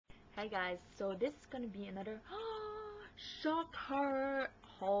Hi guys, so this is gonna be another shocker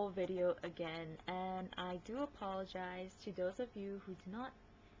haul video again, and I do apologize to those of you who do not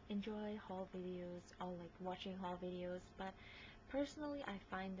enjoy haul videos or like watching haul videos, but personally I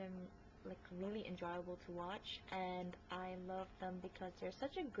find them like really enjoyable to watch, and I love them because they're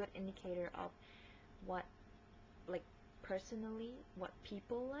such a good indicator of what like personally what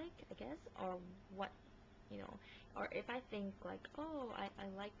people like, I guess, or what or if I think like, oh, I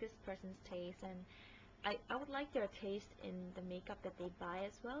like this person's taste, and I would like their taste in the makeup that they buy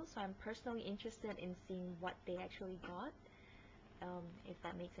as well, so I'm personally interested in seeing what they actually got, if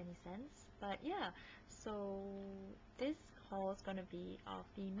that makes any sense. But yeah, so this haul is gonna be of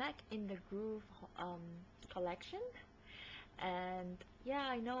the MAC in the Groove collection, and yeah,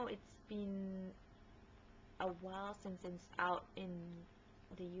 I know it's been a while since it's out in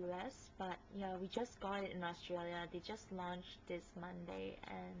the US, but yeah, we just got it in Australia. They just launched this Monday,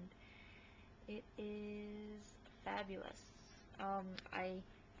 and it is fabulous. I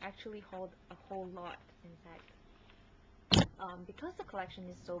actually hold a whole lot, in fact, because the collection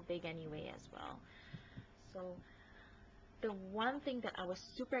is so big anyway as well. So the one thing that I was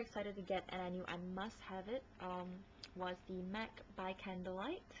super excited to get, and I knew I must have it, was the MAC By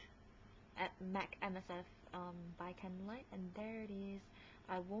Candlelight at MAC MSF By Candlelight, and there it is.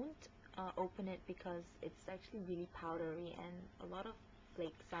 I won't open it because it's actually really powdery and a lot of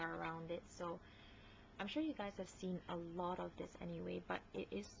flakes are around it, so I'm sure you guys have seen a lot of this anyway, but it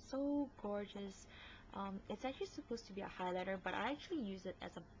is so gorgeous. It's actually supposed to be a highlighter, but I actually use it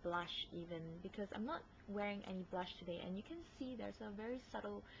as a blush even, because I'm not wearing any blush today, and you can see there's a very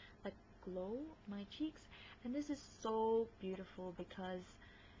subtle like glow on my cheeks, and this is so beautiful because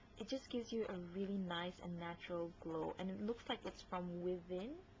it just gives you a really nice and natural glow, and it looks like it's from within.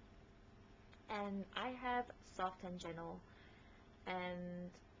 And I have Soft and Gentle,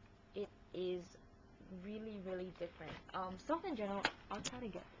 and it is really different. Soft and Gentle, I'll try to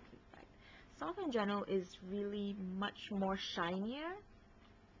get it back. Soft and Gentle is really much more shinier,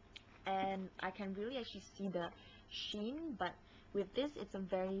 and I can really actually see the sheen, but with this it's a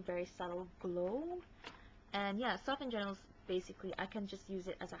very subtle glow. And yeah, Soft and Gentle, basically I can just use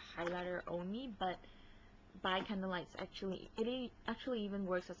it as a highlighter only, but By Candlelight's it actually even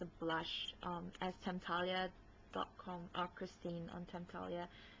works as a blush, as Temptalia.com or Christine on Temptalia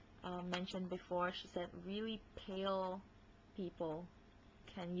mentioned before. She said really pale people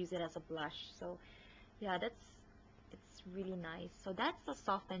can use it as a blush. So yeah, it's really nice. So that's the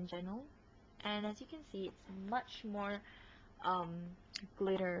Soft and Gentle, and as you can see, it's much more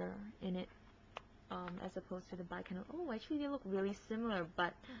glitter in it, as opposed to the By Candle. Oh, actually they look really similar,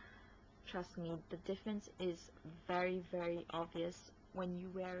 but trust me, the difference is very obvious when you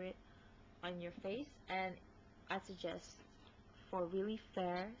wear it on your face, and I suggest for really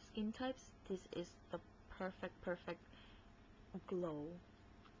fair skin types, this is the perfect glow.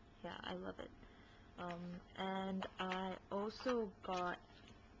 Yeah, I love it. And I also got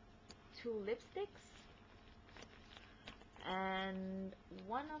 2 lipsticks, and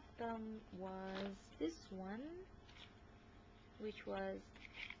one of them was this one, which was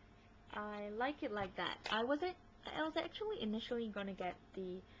I Like It Like That. I was actually initially gonna get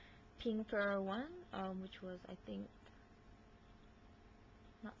the pinker one, which was, I think,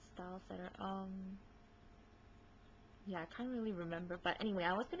 not Style Setter. Yeah, I can't really remember. But anyway,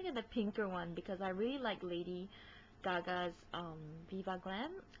 I was gonna get the pinker one because I really like Lady Gaga's Viva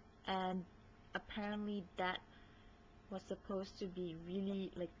Glam, and apparently that was supposed to be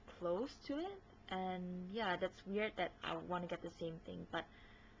really like close to it. And yeah, that's weird that I want to get the same thing, but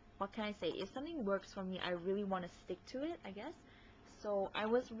what can I say? If something works for me, I really want to stick to it, I guess. So I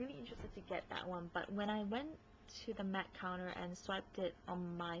was really interested to get that one, but when I went to the MAC counter and swiped it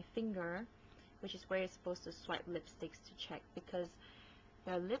on my finger, which is where you're supposed to swipe lipsticks to check, because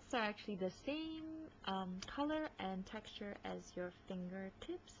your lips are actually the same color and texture as your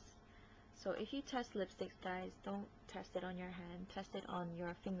fingertips. So if you test lipsticks, guys, don't test it on your hand, test it on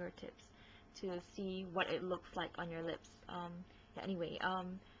your fingertips to see what it looks like on your lips. Yeah, anyway,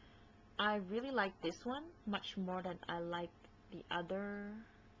 I really like this one much more than I like the other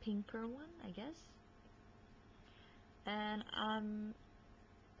pinker one, I guess. And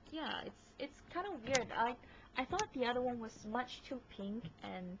yeah, it's kind of weird. I thought the other one was much too pink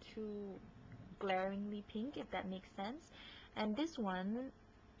and too glaringly pink, if that makes sense. And this one,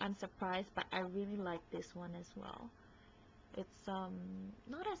 I'm surprised, but I really like this one as well. It's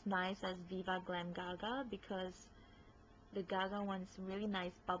not as nice as Viva Glam Gaga, because the Gaga one's really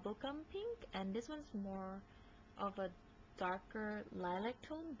nice bubblegum pink, and this one's more of a darker lilac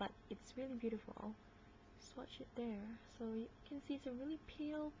tone, but it's really beautiful. swatch it there. So you can see it's a really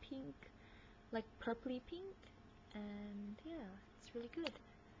pale pink, like purpley pink, and yeah, it's really good.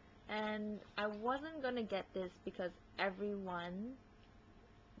 And I wasn't gonna get this because everyone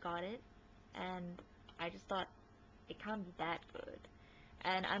got it, and I just thought it can't be that good.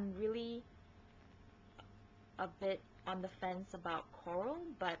 And I'm really a bit on the fence about coral,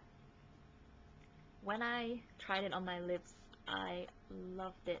 but when I tried it on my lips, I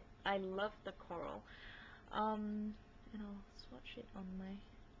loved it. I loved the coral. And I'll swatch it on my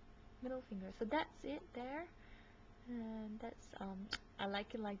middle finger. So that's it there, and that's I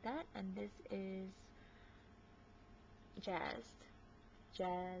like it like that. And this is Jazzed,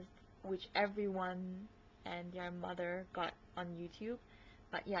 which everyone and their mother got on YouTube.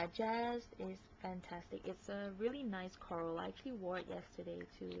 But yeah, Jazzed is fantastic. It's a really nice coral. I actually wore it yesterday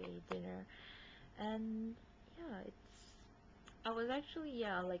to a dinner, and yeah, I was actually,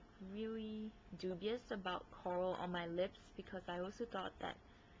 yeah, like really dubious about coral on my lips because I always thought that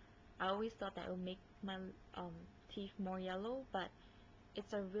it would make my teeth more yellow, but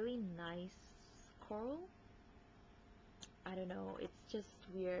it's a really nice coral. I don't know, it's just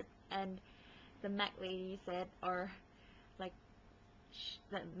weird. And the MAC lady said, or like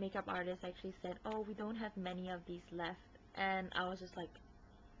the makeup artist actually said, oh, we don't have many of these left. And I was just like,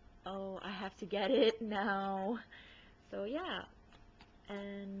 oh, I have to get it now. So yeah.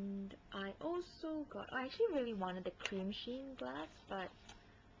 And I also got, I actually really wanted the Cremesheen glass, but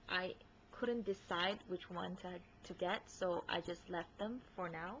I couldn't decide which one to get, so I just left them for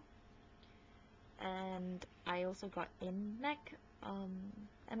now. And I also got in MAC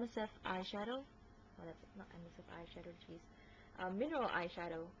MSF eyeshadow. Oh, that's not MSF eyeshadow, jeez. Mineral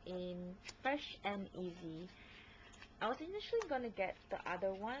eyeshadow in Fresh and Easy. I was initially gonna get the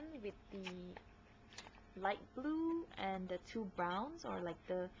other one with the light blue and the two browns, or like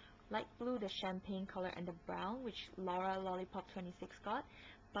the light blue, the champagne color, and the brown, which Laura Lollipop 26 got.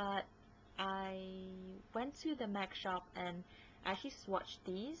 But I went to the MAC shop and actually swatched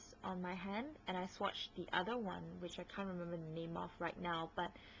these on my hand, and I swatched the other one, which I can't remember the name of right now,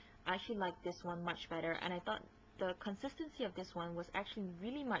 but I actually like this one much better, and I thought the consistency of this one was actually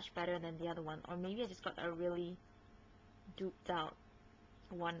really much better than the other one, or maybe I just got a really duped out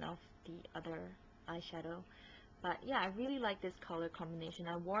one of the other eyeshadow. But yeah, I really like this color combination.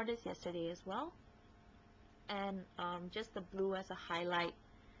 I wore this yesterday as well, and just the blue as a highlight,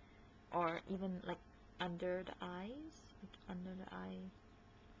 or even like under the eyes, like under the eye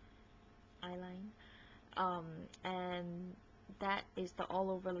line, and that is the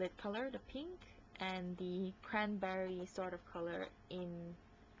all over lid color, the pink, and the cranberry sort of color in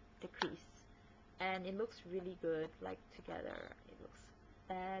the crease, and it looks really good like together. It looks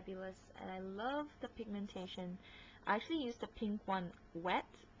fabulous, and I love the pigmentation. I actually used the pink one wet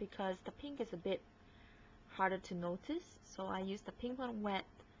because the pink is a bit harder to notice, so I used the pink one wet,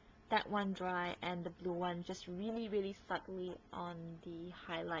 that one dry, and the blue one just really subtly on the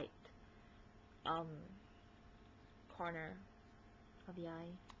highlight corner of the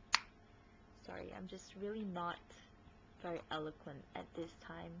eye. Sorry, I'm just really not very eloquent at this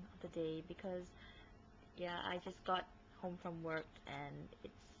time of the day because yeah, I just got home from work and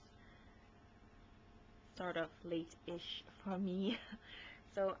it's sort of late-ish for me.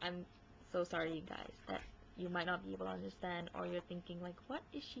 So I'm so sorry, you guys, that you might not be able to understand, or you're thinking like, what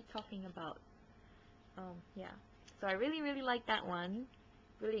is she talking about? Yeah, so I really like that one.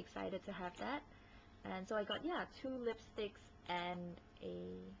 Really excited to have that. And so I got, yeah, 2 lipsticks and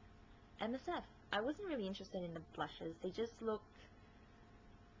a MSF. I wasn't really interested in the blushes. They just looked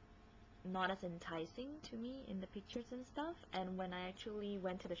not as enticing to me in the pictures and stuff. And when I actually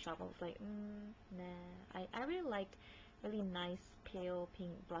went to the shop, I was like, nah. I really like really nice pale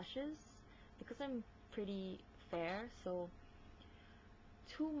pink blushes because I'm pretty fair, so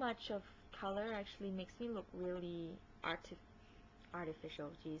too much of color actually makes me look really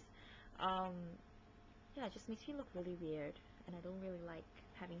artificial. Geez. Yeah, it just makes me look really weird, and I don't really like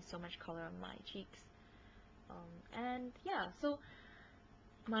having so much color on my cheeks. And yeah, so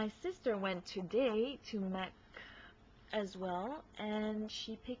my sister went today to MAC as well, and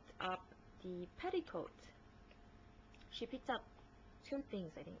she picked up the Petticoat. She picked up 2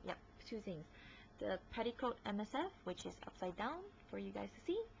 things, I think. Yep, 2 things. The Petticoat MSF, which is upside down for you guys to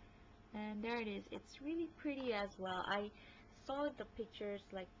see, and there it is. It's really pretty as well. I saw the pictures,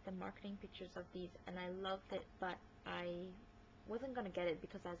 like the marketing pictures of these, and I loved it, but I wasn't gonna get it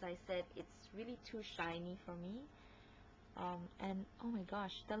because, as I said, it's really too shiny for me. And oh my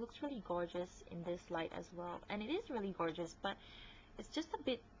gosh, that looks really gorgeous in this light as well, and it is really gorgeous, but it's just a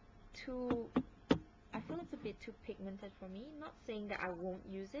bit too, I feel it's a bit too pigmented for me. Not saying that I won't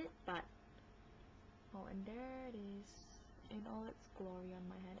use it, but Oh, and there it is in all its glory on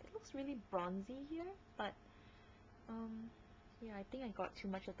my hand. It looks really bronzy here, but yeah, I think I got too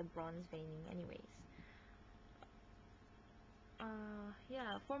much of the bronze veining anyways.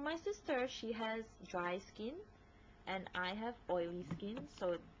 Yeah, for my sister, she has dry skin and I have oily skin,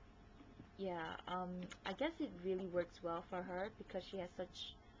 so yeah, I guess it really works well for her because she has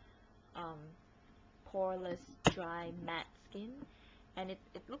such um, poreless, dry, matte skin, and it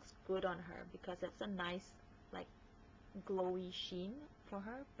looks good on her because it's a nice, like, glowy sheen for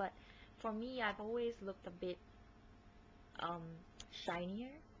her. But for me, I've always looked a bit um,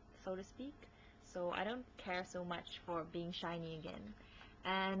 shinier, so to speak, so I don't care so much for being shiny again.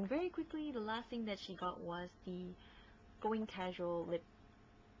 And very quickly, the last thing that she got was the Going Casual lip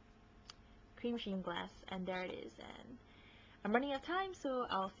Cremesheen glass, and there it is. And I'm running out of time, so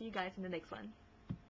I'll see you guys in the next one.